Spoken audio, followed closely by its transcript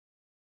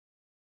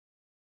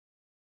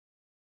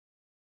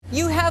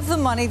You have the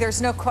money,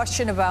 there's no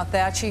question about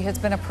that. She has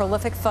been a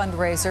prolific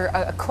fundraiser.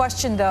 A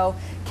question, though,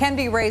 can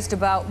be raised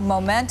about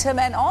momentum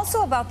and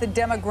also about the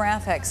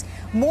demographics.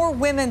 More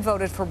women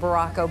voted for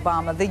Barack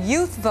Obama. The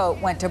youth vote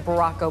went to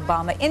Barack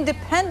Obama.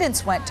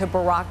 Independents went to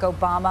Barack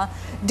Obama.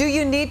 Do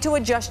you need to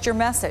adjust your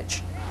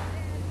message?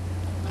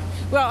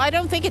 Well, I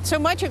don't think it's so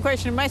much a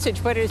question of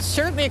message, but it's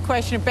certainly a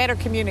question of better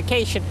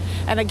communication.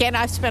 And again,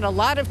 I've spent a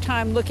lot of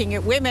time looking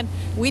at women.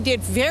 We did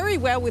very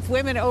well with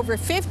women over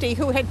 50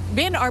 who had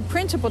been our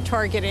principal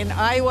target in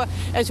Iowa.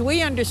 As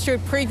we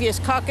understood previous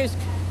caucus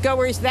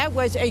goers, that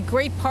was a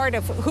great part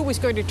of who was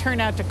going to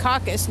turn out to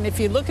caucus. And if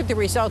you look at the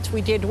results,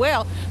 we did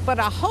well. But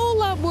a whole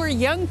lot more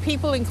young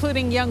people,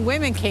 including young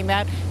women, came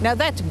out. Now,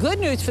 that's good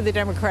news for the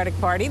Democratic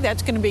Party.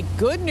 That's going to be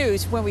good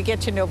news when we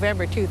get to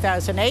November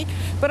 2008.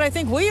 But I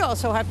think we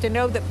also have to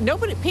know that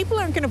people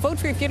aren't going to vote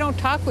for you if you don't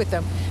talk with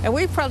them. And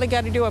we've probably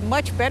got to do a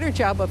much better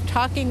job of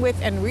talking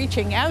with and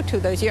reaching out to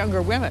those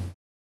younger women.